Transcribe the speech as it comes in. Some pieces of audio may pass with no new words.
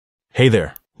Hey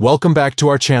there, welcome back to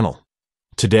our channel.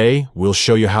 Today, we'll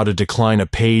show you how to decline a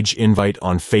page invite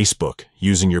on Facebook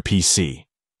using your PC.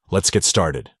 Let's get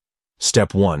started.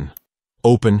 Step 1.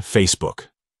 Open Facebook.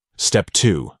 Step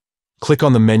 2. Click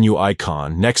on the menu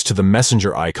icon next to the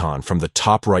messenger icon from the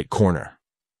top right corner.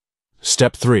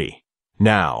 Step 3.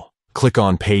 Now, click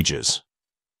on Pages.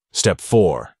 Step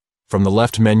 4. From the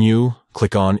left menu,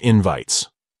 click on Invites.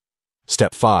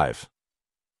 Step 5.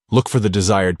 Look for the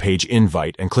desired page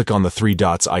invite and click on the 3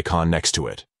 dots icon next to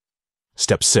it.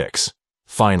 Step 6.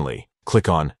 Finally, click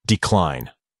on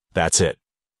Decline. That's it.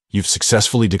 You've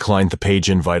successfully declined the page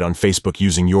invite on Facebook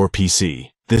using your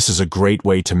PC. This is a great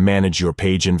way to manage your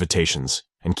page invitations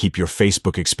and keep your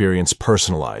Facebook experience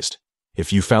personalized.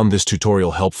 If you found this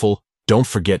tutorial helpful, don't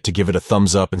forget to give it a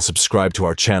thumbs up and subscribe to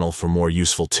our channel for more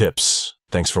useful tips.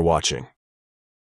 Thanks for watching.